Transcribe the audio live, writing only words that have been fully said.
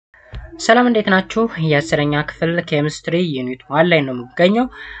ሰላም እንዴት ናችሁ? የአስረኛ ክፍል ኬሚስትሪ ዩኒት 1 ላይ ነው የምገኘው።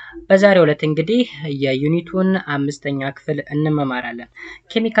 በዛሬው ዕለት እንግዲህ የዩኒቱን አምስተኛ ክፍል እንመማራለን።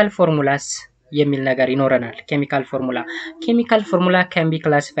 ኬሚካል ፎርሙላስ የሚል ነገር ይኖረናል። ኬሚካል ፎርሙላ can be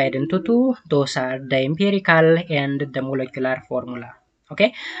classified into two. Those are the empirical and the molecular formula. ኦኬ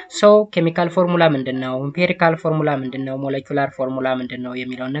ሶ ኬሚካል ፎርሙላ ምንድነው? ኢምፔሪካል ፎርሙላ ምንድነው? ሞለኪውላር ፎርሙላ ምንድነው?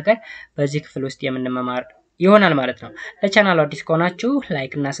 የሚለውን ነገር በዚህ ክፍል ውስጥ የምንመማር ይሆናል ማለት ነው። ለቻናሉ አዲስ ከሆናችሁ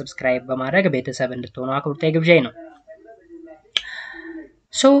ላይክ እና ሰብስክራይብ በማድረግ ቤተሰብ እንድትሆኑ አክብሮታዊ ግብዣዬ ነው።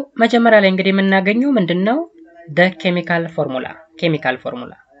 ሶ መጀመሪያ ላይ እንግዲህ የምናገኘው ምንድነው? the chemical formula.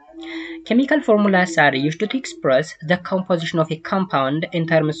 Chemical formulas are used to express the composition of a compound in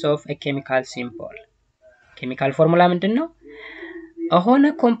terms of a chemical symbol. ኬሚካል ፎርሙላ ምንድነው? አሁን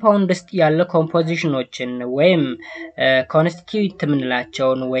ኮምፓውንድ ውስጥ ያለ ኮምፖዚሽኖችን ወይም ኮንስቲትዩት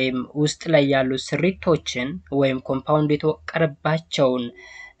ምንላቸውን ወይም ውስጥ ላይ ያሉ ስሪቶችን ወይም ኮምፓውንድ የተወቀረባቸውን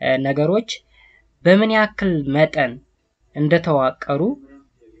ነገሮች በምን ያክል መጠን እንደተዋቀሩ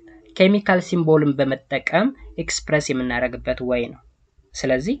ኬሚካል ሲምቦልን በመጠቀም ኤክስፕረስ የምናደርግበት ወይ ነው።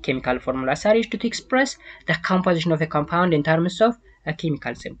 ስለዚህ ኬሚካል ፎርሙላስ are used to express the composition of a compound in terms of a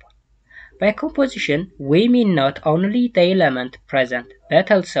chemical symbol. By composition, we mean not only the element present, but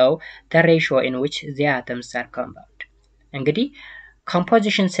also the ratio in which the atoms are combined. እንግዲህ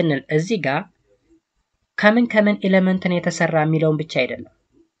composition ስንል እዚህ ጋር ከምን ኤሌመንትን የተሰራ የሚለውን ብቻ አይደለም።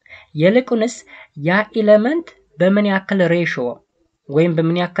 ይልቁንስ ያ ኤሌመንት በምን ያክል ሬሽዮ ወይም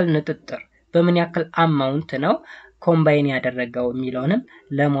በምን ያክል ንጥጥር በምን ያክል አማውንት ነው ኮምባይን ያደረገው የሚለውንም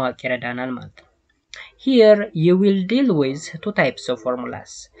ለማወቅ ይረዳናል ማለት ነው። Here you will deal with two types of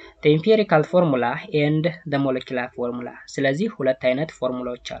formulas, the empirical formula and the molecular formula. ስለዚህ ሁለት አይነት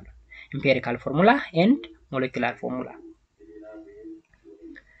ፎርሙላዎች አሉ፣ empirical formula and molecular formula.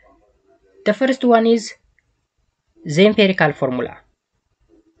 The first one is the empirical formula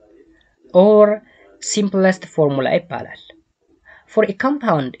or simplest formula ይባላል. For a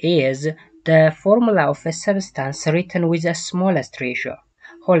compound is the formula of a substance written with the smallest ratio,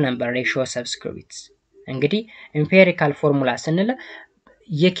 whole number ratio subscripts. እንግዲህ ኢምፔሪካል ፎርሙላ ስንል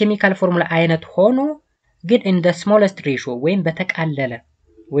የኬሚካል ፎርሙላ አይነት ሆኖ ግን in the smallest ratio ወይም በተቃለለ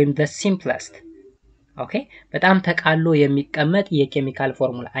ወይም the simplest ኦኬ በጣም ተቃሎ የሚቀመጥ የኬሚካል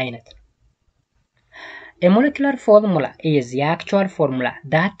ፎርሙላ አይነት ነው። A molecular formula is the actual formula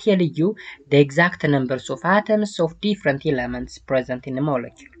that tells you the exact numbers of atoms of different elements present in a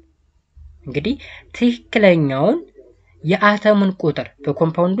molecule. እንግዲህ ትክክለኛውን የአተሙን ቁጥር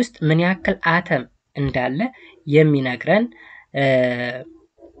በኮምፓውንድ ውስጥ ምን ያክል አተም እንዳለ የሚነግረን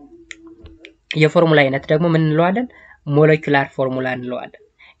የፎርሙላ አይነት ደግሞ ምን እንለዋለን? ሞለኪውላር ፎርሙላ እንለዋለን።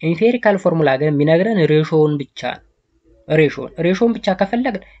 ኢምፔሪካል ፎርሙላ ግን የሚነግረን ሬሾውን ብቻ ነው። ሬሾውን ብቻ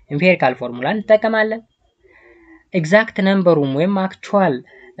ከፈለግን ኢምፔሪካል ፎርሙላ እንጠቀማለን። ኤግዛክት ነምበሩን ወይም አክቹዋል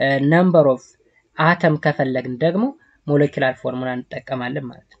ነምበር ኦፍ አተም ከፈለግን ደግሞ ሞለኪውላር ፎርሙላ እንጠቀማለን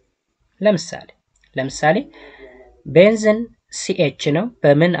ማለት ነው። ለምሳሌ ቤንዚን CH ነው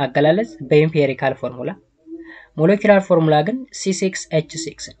በምን አገላለጽ? በኢምፔሪካል ፎርሙላ። ሞለኪውላር ፎርሙላ ግን C6H6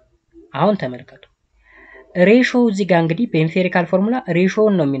 ነው። አሁን ተመልከቱ ሬሾው እዚህ ጋር እንግዲህ በኢምፔሪካል ፎርሙላ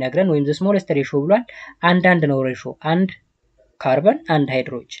ሬሾውን ነው የሚነግረን ወይም the smallest ratio ብሏል። አንድ ነው ሬሾ፣ አንድ ካርበን አንድ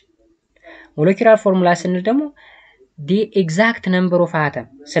ሃይድሮጅን። ሞለኪውላር ፎርሙላ ስንል ደግሞ the exact number of atom።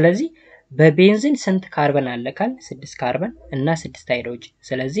 ስለዚህ በቤንዚን ስንት ካርበን አለ ካል 6 ካርበን እና 6 ሃይድሮጅን።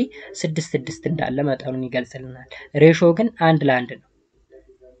 ስለዚህ 6 እንዳለ መጠኑን ይገልጽልናል። ሬሾ ግን 1 ለ1 ነው።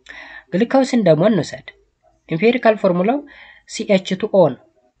 ግሉኮስን ደግሞ እንውሰድ። ኢምፔሪካል ፎርሙላው CH2O ነው።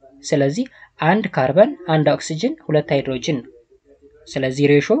 ስለዚህ 1 ካርበን 1 ኦክሲጅን 2 ሃይድሮጅን ነው። ስለዚህ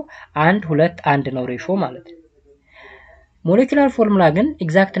ሬሾ 1 2 1 ነው ሬሾ ማለት ነው። ሞለኪውላር ፎርሙላ ግን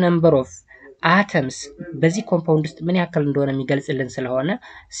ኤግዛክት ነምበር ኦፍ አተምስ በዚህ ኮምፓውንድ ውስጥ ምን ያክል እንደሆነ የሚገልጽልን ስለሆነ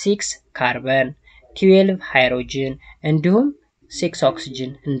 6 ካርበን 12 ሃይድሮጅን እንዲሁም 6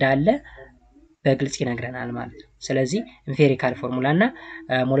 ኦክሲጅን እንዳለ በግልጽ ይነግረናል ማለት ነው። ስለዚህ ኢምፔሪካል ፎርሙላ እና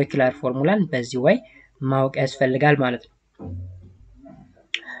ሞለኪውላር ፎርሙላን በዚህ ወይ ማወቅ ያስፈልጋል ማለት ነው።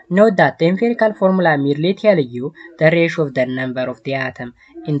 Note that the empirical formula merely tells you the ratio of the number of the atom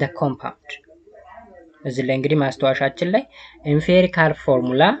in the compound. እዚህ ላይ እንግዲህ ማስተዋሻችን ላይ empirical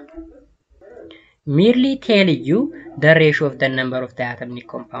formula merely tells you the ratio of the number of the atom in the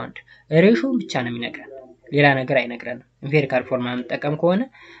compound. ሬሾውን ብቻ ነው የሚነግረን፣ ሌላ ነገር አይነግረንም። ኢምፔሪካል ፎርሙላ መጠቀም ከሆነ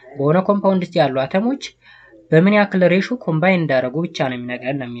በሆነ ኮምፓውንድ ውስጥ ያሉ አተሞች በምን ያክል ሬሾ ኮምባይን እንዳደረጉ ብቻ ነው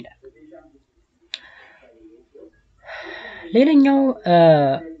የሚነግረን ነው የሚለው። ሌላኛው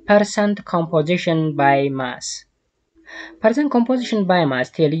percent composition by mass. Percent composition by mass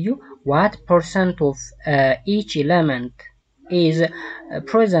tell you what percent of each element is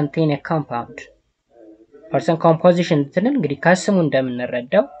present in a compound. percent composition ስንል እንግዲህ ከስሙ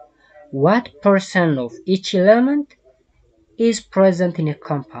እንደምንረዳው what percent of each element is present in a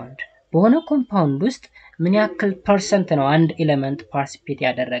compound በሆነ ኮምፓውንድ ውስጥ ምን ያክል ፐርሰንት ነው አንድ ኤሌመንት ፓርቲሲፔት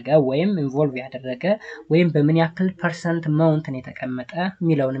ያደረገ ወይም ኢንቮልቭ ያደረገ ወይም በምን ያክል ፐርሰንት ማውንት ነው የተቀመጠ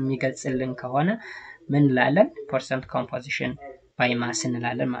የሚለውን የሚገልጽልን ከሆነ ምን እንላለን? ፐርሰንት ኮምፖዚሽን ባይ ማስ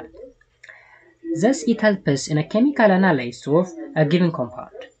እንላለን ማለት ነው። Thus it helps in a chemical analysis of a given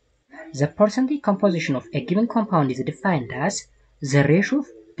compound. The percentage composition of a given compound is defined as the ratio of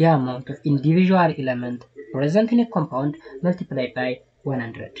the amount of individual element present in a compound multiplied by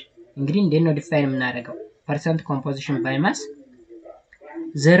 100. እንግዲህ እንዴት ነው ዲፋይን የምናደርገው? percent composition by mass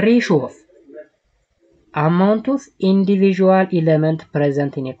the ratio of amount of individual element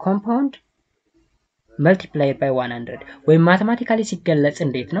present in a compound multiplied by 100 ወይም mathematically ሲገለጽ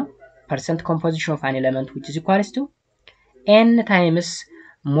እንዴት ነው? percent composition of an element which is equals to n times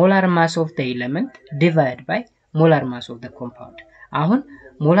molar mass of the element divided by molar mass of the compound. አሁን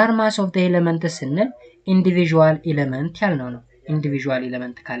molar mass of the element ስንል individual element ያልነው ነው። individual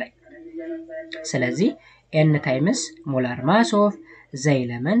element ካላይ ስለዚህ n times molar mass of the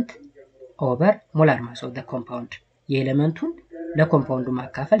element over molar mass of the compound የኤሌመንቱን ለኮምፓውንዱ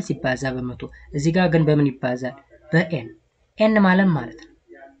ማካፈል ሲባዛ በመቶ እዚህ ጋር ግን በምን ይባዛል? በn n ማለት ነው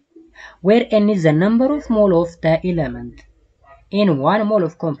where n is the number of mole of the element in one mole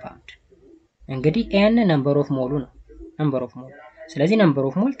of compound እንግዲህ n number of mole ነው number of mole ስለዚህ number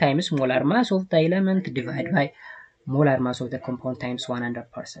of mole times molar mass of the element divided by molar mass of the compound times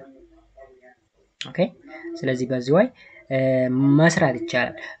 100%. okay ስለዚህ በዚህ way መስራት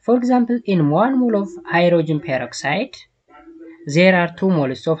ይቻላል። for example in 1 mole of hydrogen peroxide there are 2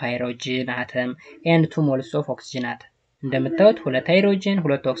 moles of hydrogen atom and 2 moles of oxygen atom እንደምታዩት ሁለት ሃይድሮጅን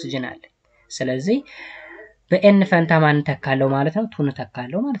ሁለት ኦክሲጅን አለ። ስለዚህ በn ፈንታ ማን ተካለው ማለት ነው? ቱን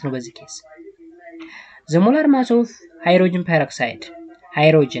ተካለው ማለት ነው በዚህ ኬስ the molar mass of hydrogen peroxide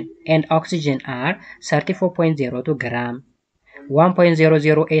hydrogen and oxygen are 34.02 gram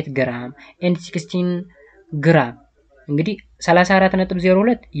 1.008 gram and 16 gram እንግዲህ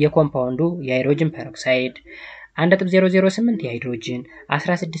 34.02 የኮምፓውንዱ የሃይድሮጅን ፔሮክሳይድ 1.008 የሃይድሮጅን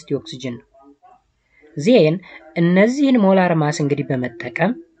 16 የኦክሲጅን ነው። ዜን እነዚህን ሞላር ማስ እንግዲህ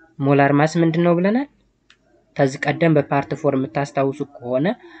በመጠቀም ሞላር ማስ ምንድነው ብለናል? ከዚህ ቀደም በፓርት 4 የምታስታውሱ ከሆነ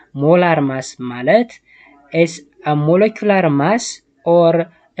ሞላር ማስ ማለት is a molecular mass or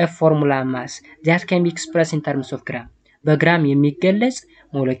a formula mass that can be expressed in terms of gram በግራም የሚገለጽ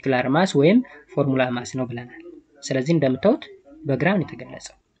ሞለኪውላር ማስ ወይም ፎርሙላ ማስ ነው ብለናል። ስለዚህ እንደምታዩት በግራም ነው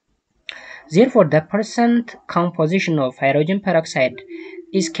የተገለጸው። therefore the percent composition of hydrogen peroxide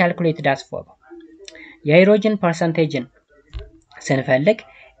is calculated as follows የሃይድሮጅን ፐርሰንቴጅን ስንፈልግ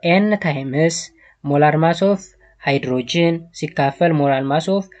n times molar mass of hydrogen ሲካፈል molar mass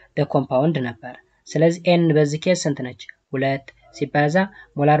of the compound ነበር። ስለዚህ n በዚህ ኬስ ስንት ነች? 2 ሲባዛ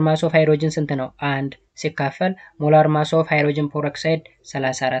molar mass of hydrogen ስንት ነው? 1 ሲካፈል molar mass of hydrogen peroxide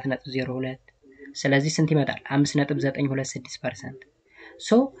 34.02 ስለዚህ ስንት ይመጣል? 5.926%. ሶ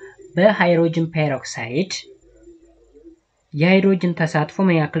በሃይድሮጅን ፔሮክሳይድ የሃይድሮጅን ተሳትፎ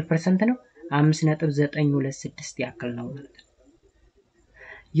ምን ያክል ፐርሰንት ነው? 5.926 ያክል ነው ማለት ነው።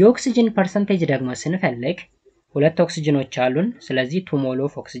 የኦክሲጅን ፐርሰንቴጅ ደግሞ ስንፈልግ ሁለት ኦክሲጅኖች አሉን። ስለዚህ 2 ሞል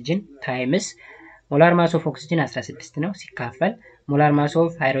ኦፍ ኦክሲጅን ታይምስ ሞላር ማስ ኦፍ ኦክሲጅን 16 ነው ሲካፈል ሞላር ማስ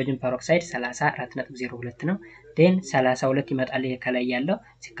ኦፍ ሃይድሮጅን ፔሮክሳይድ 34.02 ነው። ዴን 32 ይመጣል ከላይ ያለው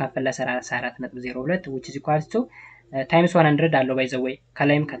ሲካፈል ለ34.02 which is equal to times 100 አለው by the way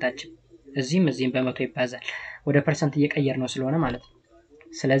ከላይም ከታችም እዚህም በመቶ ይባዛል ወደ ፐርሰንት እየቀየር ነው ስለሆነ ማለት ነው።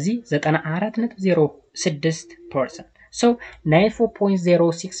 ስለዚህ 94.06% so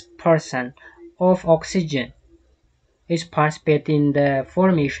 94.06% of oxygen is participating in the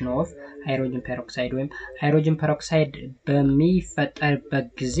formation of hydrogen peroxide ወይም hydrogen peroxide በሚፈጠርበት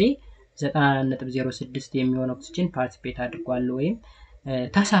ጊዜ 94.06 የሚሆን ኦክሲጅን ፓርቲሲፔት አድርጓል ወይም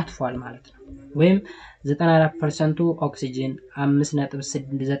ተሳትፏል ማለት ነው። ወይም 94% ኦክሲጅን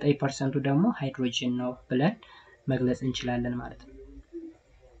 5.9% ደግሞ ሃይድሮጅን ነው ብለን መግለጽ እንችላለን ማለት ነው።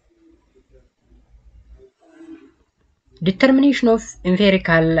 Determination of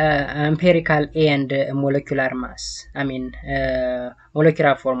empirical and molecular mass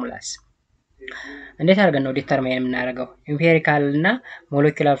molecular formulas እንዴት አድርገን ነው ዲተርማይን የምናደርገው? empirical እና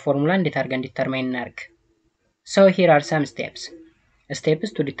molecular formula እንዴት አድርገን ዲተርማይን እናድርግ? So here are some steps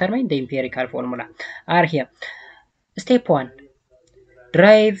to determine the empirical formula are here. Step 1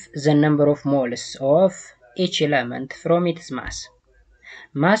 derive the number of moles of each element from its mass.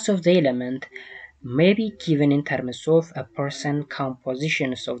 Mass of the element may be given in terms of a percent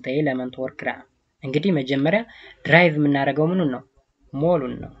compositions of the element or gram. እንግዲህ መጀመሪያ ድራይቭ የምናደርገው ምኑን ነው?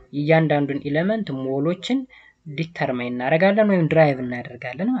 ሞሉን ነው። እያንዳንዱን ኤሌመንት ሞሎችን ዲተርማይን እናደርጋለን ወይም ድራይቭ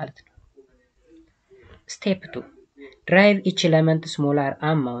እናደርጋለን ማለት ነው። Step 2. Derive each element smaller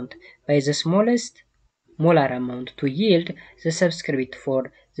amount by the smallest molar amount to yield the subscript for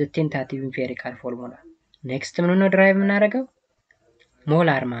the tentative empirical formula. Next ምን ነው derive የምናደርገው?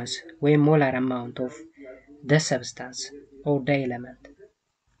 molar mass ወይም molar amount of the substance or the element.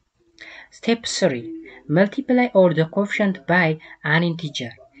 Step 3. Multiply all the coefficient by an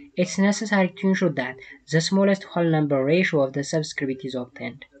integer. It's necessary to ensure that the smallest whole number ratio of the subscript is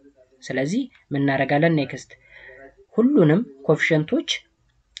obtained. ስለዚህ ምን እናደርጋለን? ኔክስት ሁሉንም ኮኤፊሽንቶች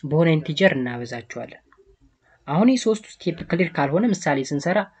በሆነ ኢንቲጀር እናበዛቸዋለን። አሁን የሶስቱ ስቴፕ ክሊር ካልሆነ ምሳሌ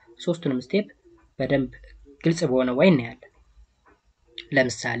ስንሰራ ሶስቱንም ስቴፕ በደንብ ግልጽ በሆነ ወይ እናያለን።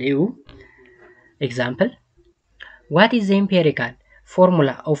 ለምሳሌው ኤግዛምፕል what is the empirical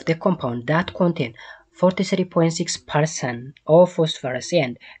formula of the compound that contain 43.6% of phosphorus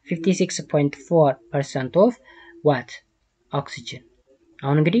and 56.4% of what? oxygen.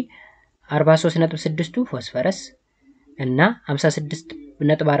 አሁን እንግዲህ 43.6ቱ ፎስፈረስ እና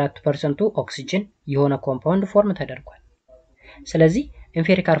 56.4%ቱ ኦክሲጅን የሆነ ኮምፓውንድ ፎርም ተደርጓል። ስለዚህ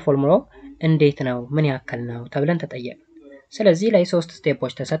ኢምፔሪካል ፎርሙላው እንዴት ነው ምን ያክል ነው ተብለን ተጠየቀ። ስለዚህ ላይ ሶስት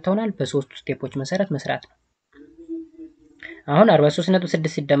ስቴፖች ተሰጥተውናል። በሶስቱ ስቴፖች መሰረት መስራት ነው። አሁን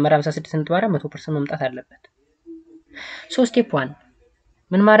 43.6 ሲደመር 56.4 100% መምጣት አለበት። ሶ ስቴፕ 1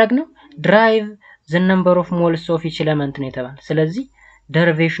 ምን ማድረግ ነው? ድራይቭ the number of moles of each element ነው የተባለ። ስለዚህ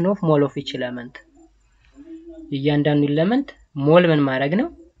derivation of mole of each element እያንዳንዱ ኤሌመንት ሞል ምን ማድረግ ነው?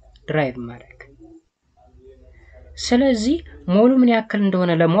 ድራይቭ ማድረግ። ስለዚህ ሞሉ ምን ያክል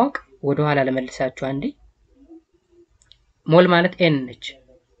እንደሆነ ለማወቅ ወደ ኋላ ለመልሳችሁ አንዴ። ሞል ማለት n ነች።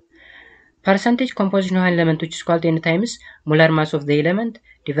 percentage composition of element which is called n times molar mass of the element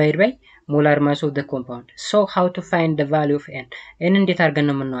divided by molar mass of the compound. So how to find the value of n? n እንዴት አድርገን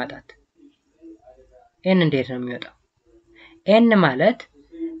ነው የምናወጣት? n እንዴት ነው የሚወጣው? n ማለት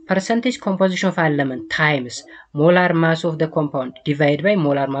percentage composition of element times molar mass of the compound divided by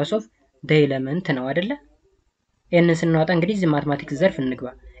molar mass of the element ነው አይደለ? n ስናወጣ እንግዲህ እዚህ ማትማቲክስ ዘርፍ እንግባ።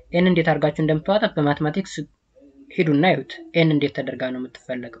 n እንዴት አድርጋችሁ እንደምታወጣት በማትማቲክስ ሂዱና ይዩት። n እንዴት ተደርጋ ነው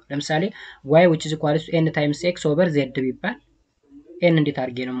የምትፈለገው? ለምሳሌ y which is equal to n times x over z ቢባል n እንዴት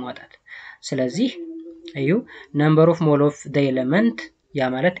አድርጌ ነው ማውጣት? ስለዚህ እዩ number of mole of the element ያ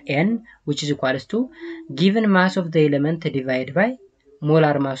ማለት n which is equal to given mass of the element divided by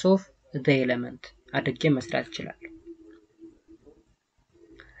molar mass of the element አድርጌ መስራት ይችላል።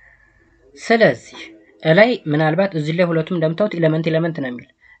 ስለዚህ ላይ ምናልባት እዚህ ላይ ሁለቱም እንደምታውቁት ኤሌመንት ነው የሚል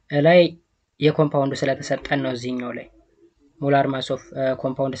ላይ የኮምፓውንዱ ስለተሰጠን ነው እዚህኛው ላይ ሞላር ማስ ኦፍ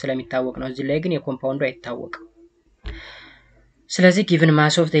ኮምፓውንድ ስለሚታወቅ ነው። እዚህ ላይ ግን የኮምፓውንዱ አይታወቅም። ስለዚህ given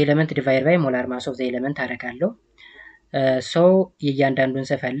mass of the element divided by molar mass of the element አደርጋለሁ። so የእያንዳንዱን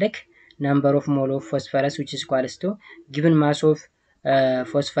ስፈልግ number of mole of phosphorus which is equal to given mass of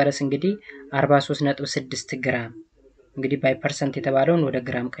phosphorus እንግዲህ 43.6 ግራም እንግዲህ ባይ ፐርሰንት የተባለውን ወደ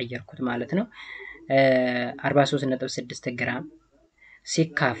ግራም ቀየርኩት ማለት ነው። 43.6 ግራም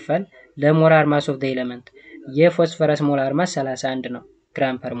ሲካፈል ለሞላር ማስ ኦፍ ዘ ኤሌመንት የፎስፈረስ ሞላር ማስ 31 ነው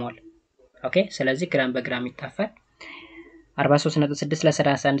ግራም ፐር ሞል። ኦኬ ስለዚህ ግራም በግራም ይጣፋል። 43.6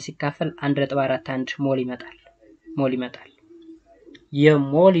 ለ31 ሲካፈል 1.41 ሞል ይመጣል።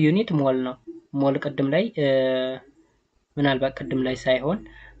 የሞል ዩኒት ሞል ነው። ሞል ቅድም ላይ ምናልባት ቅድም ላይ ሳይሆን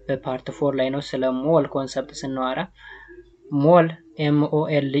በፓርት 4 ላይ ነው ስለ ሞል ኮንሰፕት ስናወራ ሞል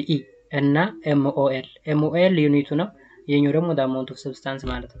MOLE እና MOL ዩኒቱ ነው። የኛው ደግሞ the amount of substance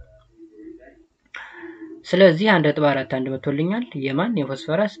ማለት ነው። ስለዚህ 1.41 መጥቶልኛል። የማን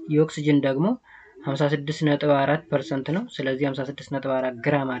የፎስፈረስ የኦክሲጅን ደግሞ 56.4% ነው። ስለዚህ 56.4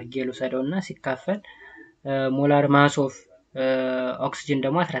 ግራም አድርጌ ልውሰደውና ሲካፈል ሞላር ማስ ኦፍ ኦክሲጅን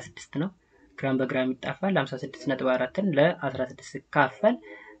ደግሞ 16 ነው። ግራም በግራም ይጣፋል። 56.4ን ለ16 ሲካፈል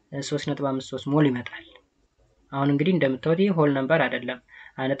 3.53 ሞል ይመጣል። አሁን እንግዲህ እንደምታዩት ይሄ ሆል ነምበር አይደለም።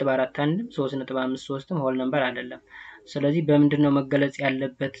 1.41ም 3.53ም ሆል ነምበር አይደለም። ስለዚህ በምንድነው መገለጽ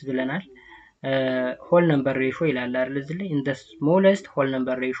ያለበት ብለናል? ሆል ነምበር ሬሾ ይላል አይደል? እዚህ ላይ in the smallest whole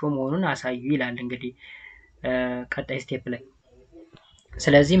number ratio መሆኑን አሳዩ ይላል እንግዲህ ቀጣይ ስቴፕ ላይ።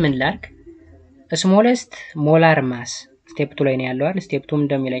 ስለዚህ ምን ላድርግ? smallest molar mass ስቴፕ 2 ላይ ነው ያለው አይደል? ስቴፕ 2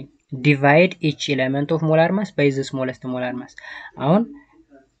 እንደሚለኝ divide each element of molar mass by the smallest molar mass። አሁን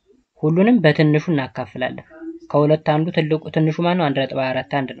ሁሉንም በትንሹ እናካፍላለን። ከሁለት አንዱ ትንሹ ማን ነው?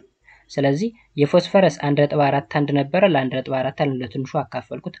 1.41 ነው። ስለዚህ የፎስፈረስ 1.41 ነበር ለ1.41 ለትንሹ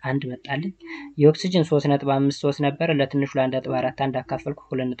አካፈልኩት 1 መጣልኝ። የኦክሲጅን 3.53 ነበር ለትንሹ ለ1.41 አካፈልኩ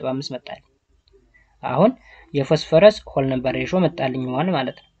 2.5 መጣልኝ። አሁን የፎስፈረስ ሆል ነምበር ሬሾ መጣልኝ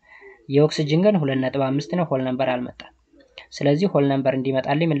ማለት ነው። የኦክሲጅን ግን 2.5 ነው፣ ሆል ነምበር አልመጣም። ስለዚህ ሆል ነምበር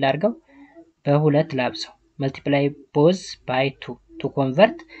እንዲመጣልኝ ምን ላድርገው? በሁለት ላብሰው። multiply both by 2 to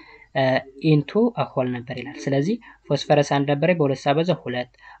convert ኢንቱ አ ሆል ነበር ይላል። ስለዚህ ፎስፈረስ 1 ነበረ በ2 ሳበዛው 2፣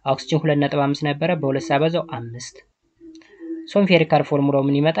 ኦክሲጅን 2.5 ነበረ በ2 ሳበዛው 5። ሶ ኢምፔሪካል ፎርሙላው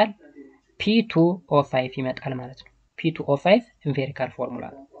ምን ይመጣል? P2O5 ይመጣል ማለት ነው። P2O5 ኢምፔሪካል ፎርሙላ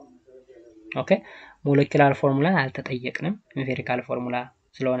ነው። ኦኬ ሞለኪውላር ፎርሙላን አልተጠየቅንም። ኢምፔሪካል ፎርሙላ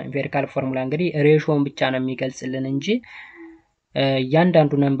ስለሆነ ኢምፔሪካል ፎርሙላ እንግዲህ ሬሾን ብቻ ነው የሚገልጽልን እንጂ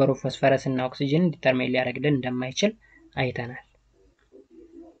እያንዳንዱ ነምበር ኦፍ ፎስፈረስ እና ኦክሲጅን ዲተርማይን ሊያደርግልን እንደማይችል አይተናል።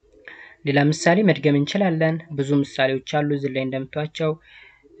 ሌላ ምሳሌ መድገም እንችላለን። ብዙ ምሳሌዎች አሉ እዚህ ላይ እንደምታዩቸው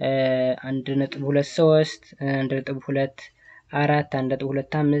 1.23 1.24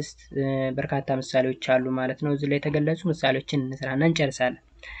 1.25 በርካታ ምሳሌዎች አሉ ማለት ነው። እዚህ ላይ የተገለጹ ምሳሌዎችን እንስራና እንጨርሳለን።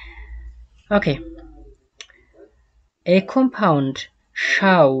 ኦኬ a compound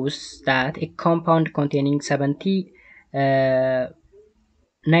shows that a compound containing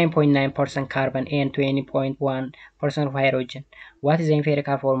 79.9% carbon and 20.1% of hydrogen. What is the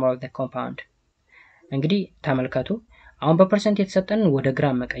empirical formula of the compound? እንግዲህ ተመልከቱ አሁን በፐርሰንት የተሰጠን ወደ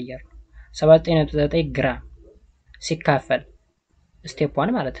ግራም መቀየር ነው። 79.9 ግራም ሲካፈል ስቴፕ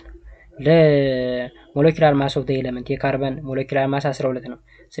 1 ማለት ነው ለሞለኪውላር ማስ ኦፍ ዘ ኤሌመንት የካርበን ሞለኪውላር ማስ 12 ነው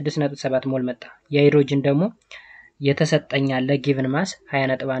 6.7 ሞል መጣ። የሃይድሮጅን ደግሞ የተሰጠኛለ ጊቭን ማስ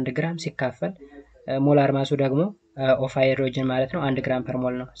 20.1 ግራም ሲካፈል ሞላር ማሱ ደግሞ ኦፍ ሃይድሮጅን ማለት ነው 1 ግራም ፐር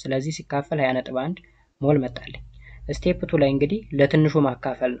ሞል ነው። ስለዚህ ሲካፈል 20.1 ሞል መጣልኝ። ስቴፕ 2 ላይ እንግዲህ ለትንሹ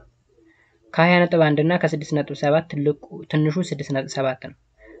ማካፈል ነው። ከ20.1 እና ከ6.7 ትንሹ 6.7 ነው።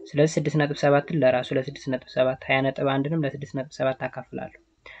 ስለዚህ 6.7 ለራሱ ለ6.7 20.1ንም ለ6.7 አካፍላለሁ።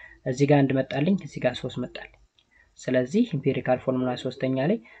 እዚህ ጋር 1 መጣልኝ፣ እዚህ ጋር 3 መጣልኝ። ስለዚህ ኢምፔሪካል ፎርሙላ ሶስተኛ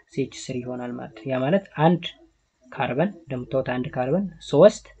ላይ CH3 ይሆናል ማለት ነው። ያ ማለት 1 ካርበን እንደምታዩት 1 ካርበን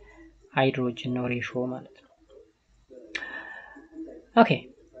 3 ሃይድሮጅን ነው ሬሾ ማለት ነው። ኦኬ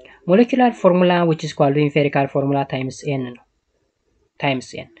ሞለኪውላር ፎርሙላ which is called empirical formula times n ነው። times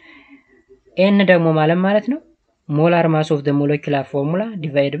n ደግሞ ማለት ነው ሞላር ማስ ኦፍ the molecular formula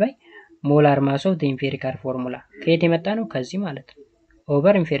divided by ሞላር ማስ ኦፍ the empirical formula ከየት የመጣ ነው? ከዚህ ማለት ነው።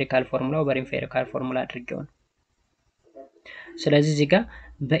 ኦቨር ኢምፔሪካል ፎርሙላ አድርጌው ነው። ስለዚህ እዚህ ጋር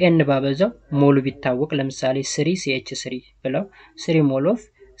በኤን ባበዛው ሞሉ ቢታወቅ ለምሳሌ 3 CH3 ብለው 3 ሞል ኦፍ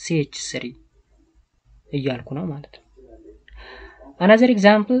CH3 እያልኩ ነው ማለት ነው። Another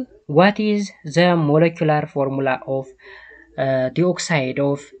example, what is the molecular formula of the oxide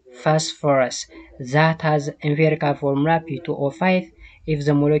of phosphorus that has empirical formula P2O5 if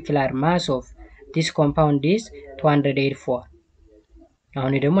the molecular mass of this compound is 284?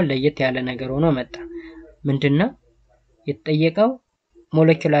 አሁን ደግሞ ለየት ያለ ነገር ሆኖ መጣ። ምንድነው የተጠየቀው?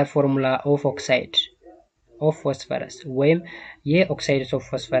 ሞለኪውላር ፎርሙላ ኦፍ ኦክሳይድ ኦፍ ፎስፈረስ ወይም የኦክሳይድስ ኦፍ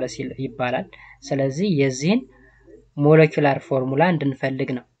ፎስፈረስ ይባላል። ስለዚህ የዚህን ሞለኪውላር ፎርሙላ እንድንፈልግ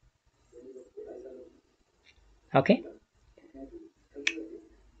ነው። ኦኬ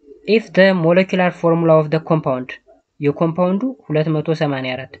if the molecular formula of the compound የኮምፓውንዱ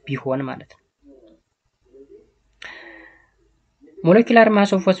 284 ቢሆን ማለት ነው። ሞለኪውላር ማስ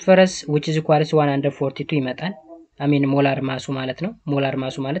ኦፍ ፎስፈረስ which is equal to 142 ይመጣል። አሚን ሞላር ማሱ ማለት ነው። ሞላር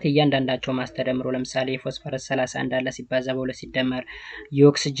ማሱ ማለት እያንዳንዳቸው ማስ ተደምሮ ለምሳሌ የፎስፈረስ 31 አለ ሲባዛ በ2 ሲደመር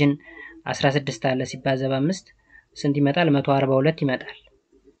የኦክሲጅን 16 አለ ሲባዛ በ5 ስንት ይመጣል? 142 ይመጣል።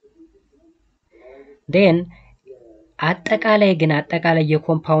 then አጠቃላይ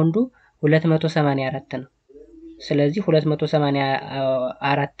የኮምፓውንዱ 284 ነው። ስለዚህ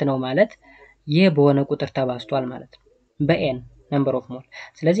 284 ነው ማለት ይህ በሆነ ቁጥር ተባዝቷል ማለት ነው በኤን ነምበር ኦፍ ሞል።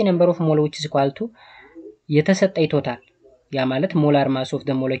 ስለዚህ ነምበር ኦፍ ሞል which is equal to የተሰጠኝ ቶታል ያ ማለት ሞላር ማስ ኦፍ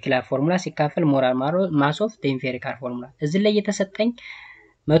the molecular formula ሲካፈል ሞላር ማስ ኦፍ the empirical formula። እዚህ ላይ የተሰጠኝ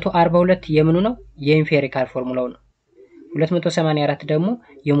 142 የምኑ ነው? የኢምፔሪካል ፎርሙላው ነው። 284 ደግሞ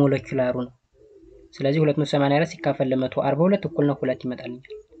የሞለኪውላሩ ነው። ስለዚህ 284 ሲካፈል ለ142 እኩል ነው 2 ይመጣልኛል።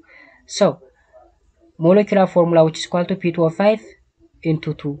 so molecular formula which is equal to P2O5 into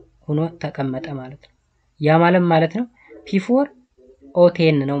 2 ሆኖ ተቀመጠ ማለት ነው። ያ ማለት ነው P4O10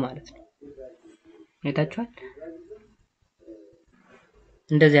 ነው ማለት ነው። አይታችኋል?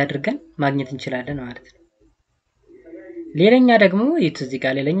 እንደዚህ አድርገን ማግኘት እንችላለን ማለት ነው። ሌላኛ ደግሞ እዚህ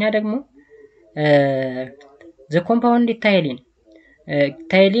ጋር ሌላኛ ደግሞ the compound ethylene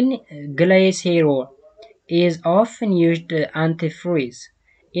glycerol is often used antifreeze.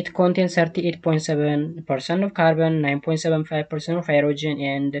 It contains 38.7% of carbon, 9.75% of hydrogen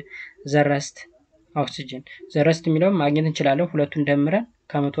and the rest oxygen. the rest የሚለው ማግኘት እንችላለን። ሁለቱን ደምረን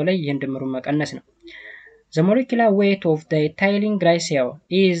ከመቶ ላይ ይሄን ድምሩን መቀነስ ነው። The molecular weight of the ethylene glycerol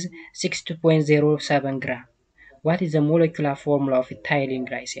is 60.07 gram. What is the molecular formula of ethylene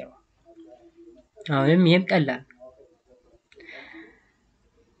glycerol? አሁንም ይሄም ቀላል።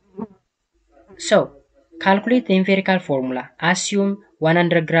 So calculate the empirical formula. Assume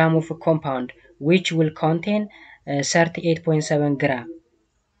 100 gram of compound which will contain 38.7 gram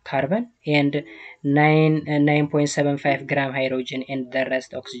carbon and 9.75 gram hydrogen and the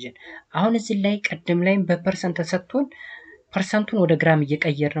rest oxygen። አሁን እዚህ ላይ ቀደም ላይ በፐርሰንት ተሰጥቶን ፐርሰንቱን ወደ ግራም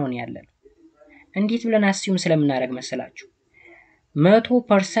እየቀየርነው ነው ያለው። እንዴት ብለን አስዩም ስለምናደርግ መሰላችሁ?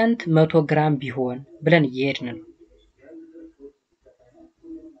 100% 100 ግራም ቢሆን ብለን እየሄድን ነው።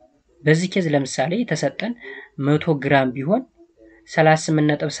 በዚህ ኬዝ ለምሳሌ ተሰጠን 100 ግራም ቢሆን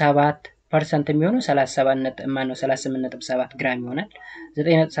 38.7% የሚሆነው 38.7 ግራም ይሆናል።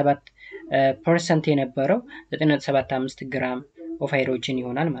 9.7% የነበረው 9.75 ግራም ኦፍ ሃይድሮጅን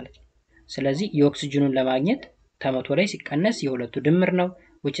ይሆናል ማለት ነው። ስለዚህ የኦክሲጅኑን ለማግኘት ከመቶ ላይ ሲቀነስ የሁለቱ ድምር ነው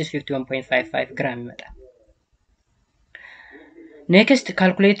which is 51.55 gram ይመጣል። Next,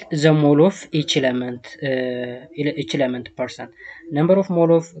 calculate the mole of each element percent. Number of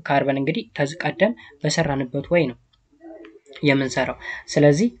mole of carbon እንግዲህ ከዚህ ቀደም በሰራንበት ወይ ነው የምንሰራው።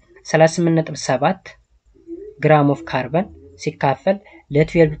 ስለዚህ 38.7 gram of carbon ሲካፈል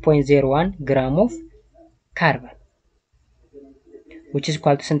ለ12.01 gram of carbon which is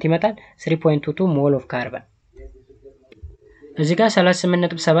equal to ስንት ይመጣል? 3.22 mole of carbon። እዚህ ጋር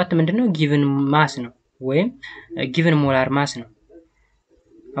 38.7 ምንድነው? given mass ነው ወይም given molar mass ነው።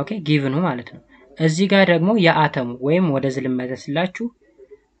 ኦኬ given ማለት ነው። እዚህ ጋር ደግሞ የአተሙ ወይም ወደዚህ ልመለስላችሁ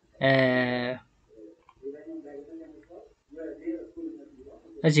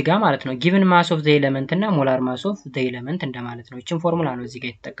እዚህ ጋር ማለት ነው given mass of the element እና molar mass of the element እንደማለት ነው። እቺን ፎርሙላ ነው እዚህ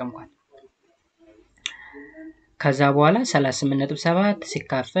ጋር የተጠቀምኳት። ከዛ በኋላ 38.7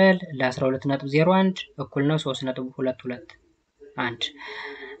 ሲካፈል ለ12.01 እኩል ነው 3.221።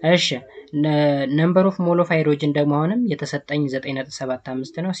 እሺ ነምበር ኦፍ ሞል ኦፍ ሃይድሮጅን ደግሞ አሁንም የተሰጠኝ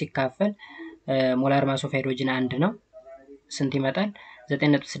 9.75 ነው ሲካፈል ሞላር ማስ ኦፍ ሃይድሮጅን 1 ነው ስንት ይመጣል?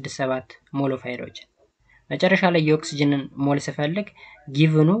 9.67 ሞል ኦፍ ሃይድሮጅን። መጨረሻ ላይ የኦክሲጅንን ሞል ስፈልግ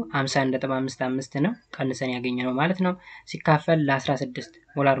ጊቭኑ 51.55 ነው ቀንሰን ያገኘነው ማለት ነው ሲካፈል ለ16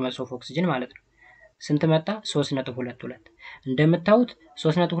 ሞላር ማስ ኦፍ ኦክሲጅን ማለት ነው ስንት መጣ? 3.22። እንደምታዩት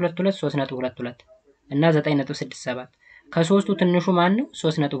 3.22 3.22 እና 9.67 ከሶስቱ ትንሹ ማን ነው?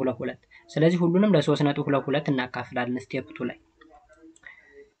 3.22። ስለዚህ ሁሉንም ለ3.22 እናካፍላለን ስቴፕ 2 ላይ።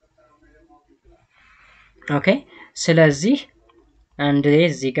 ኦኬ ስለዚህ አንድ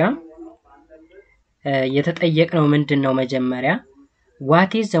እዚህ ጋር የተጠየቅነው ምንድነው? መጀመሪያ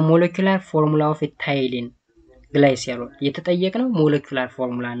what is the molecular formula of ethylene glycerol የተጠየቅነው ሞለኪውላር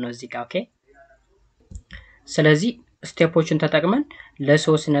ፎርሙላ ነው እዚህ ጋር። ኦኬ ስለዚህ ስቴፖችን ተጠቅመን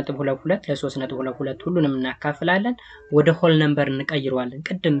ለ3.22 ለ3.22 ሁሉንም እናካፍላለን ወደ ሆል ነምበር እንቀይረዋለን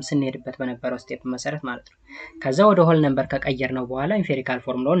ቅድም ስንሄድበት በነበረው ስቴፕ መሰረት ማለት ነው። ከዛ ወደ ሆል ነምበር ከቀየርነው በኋላ ኢምፔሪካል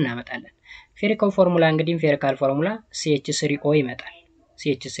ፎርሙላውን እናመጣለን። ኢምፔሪካል ፎርሙላ እንግዲህ ኢምፔሪካል ፎርሙላ CH3O ይመጣል።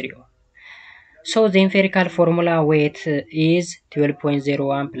 CH3O so the empirical formula weight is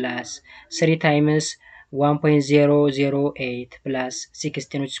 12.01 plus 3 times 1.008 plus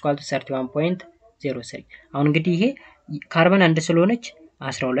 16 which is equal to 31.03 አሁን እንግዲህ ይሄ ካርበን 1 ስለሆነች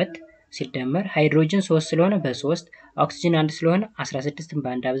 12 ሲደመር ሃይድሮጅን 3 ስለሆነ በ3 ኦክሲጅን 1 ስለሆነ 16ን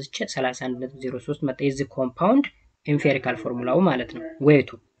በአንድ አብዝቼ 31.03 መጣ። የዚህ ኮምፓውንድ ኢምፔሪካል ፎርሙላው ማለት ነው ዌይቱ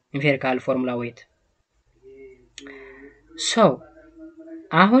ኢምፔሪካል ፎርሙላ ዌይት። ሶ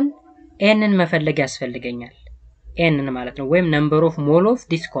አሁን ኤንን መፈለግ ያስፈልገኛል። ኤንን ማለት ነው ወይም ነምበር ኦፍ ሞል ኦፍ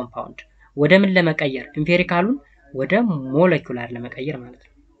ዲስ ኮምፓውንድ ወደ ምን ለመቀየር? ኢምፔሪካሉን ወደ ሞለኪውላር ለመቀየር ማለት ነው።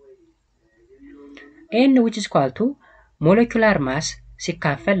 n which is equal to molecular mass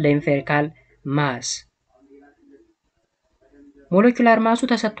ሲካፈል ለኢምፔሪካል ማስ። ሞለኪውላር ማሱ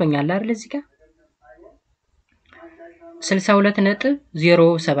ተሰጥቶኛል አይደል? እዚህ ጋር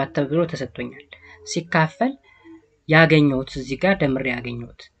 62.07 ተብሎ ተሰጥቶኛል ሲካፈል ያገኘሁት እዚህ ጋር ደምሬ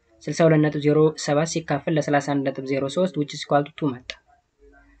ያገኘሁት 62.07 ሲካፈል ለ31.03 which is equal to 2 መጣ።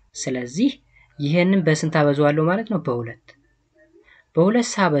 ስለዚህ ይሄንን በስንት አበዛዋለሁ ማለት ነው? በሁለት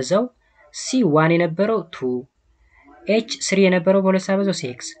ሳበዛው C1 የነበረው 2 H3 የነበረው በሁለት ሳበዛው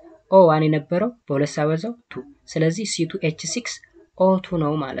 6 O1 የነበረው በሁለት ሳበዛው 2 ስለዚህ C2H6 O2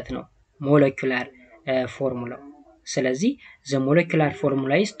 ነው ማለት ነው ሞለኪውላር ፎርሙላው። ስለዚህ the molecular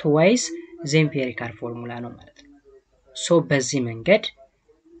formula is twice the empirical formula ነው ማለት ነው። ሶ በዚህ መንገድ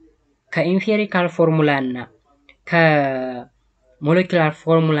ከኢምፔሪካል ፎርሙላ እና ከሞለኪውላር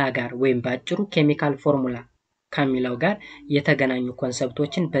ፎርሙላ ጋር ወይም ባጭሩ ኬሚካል ፎርሙላ ከሚለው ጋር የተገናኙ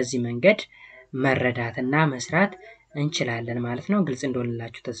ኮንሰፕቶችን በዚህ መንገድ መረዳትና መስራት እንችላለን ማለት ነው። ግልጽ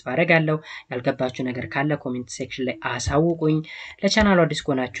እንደሆነላችሁ ተስፋ አደርጋለሁ። ያልገባችሁ ነገር ካለ ኮሜንት ሴክሽን ላይ አሳውቁኝ። ለቻናሉ አዲስ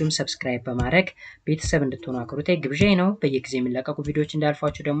ከሆናችሁም ሰብስክራይብ በማድረግ ቤተሰብ እንድትሆኑ አክብሮቴ ግብዣዬ ነው። በየጊዜ የሚለቀቁ ቪዲዮዎች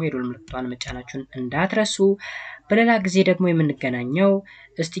እንዳልፏችሁ ደግሞ የደወል ምልክቷን መጫናችሁን እንዳትረሱ። በሌላ ጊዜ ደግሞ የምንገናኘው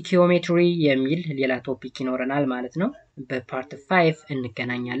ስቲኪዮሜትሪ የሚል ሌላ ቶፒክ ይኖረናል ማለት ነው። በፓርት 5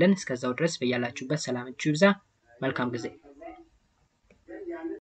 እንገናኛለን። እስከዛው ድረስ በያላችሁበት ሰላማችሁ ይብዛ። መልካም ጊዜ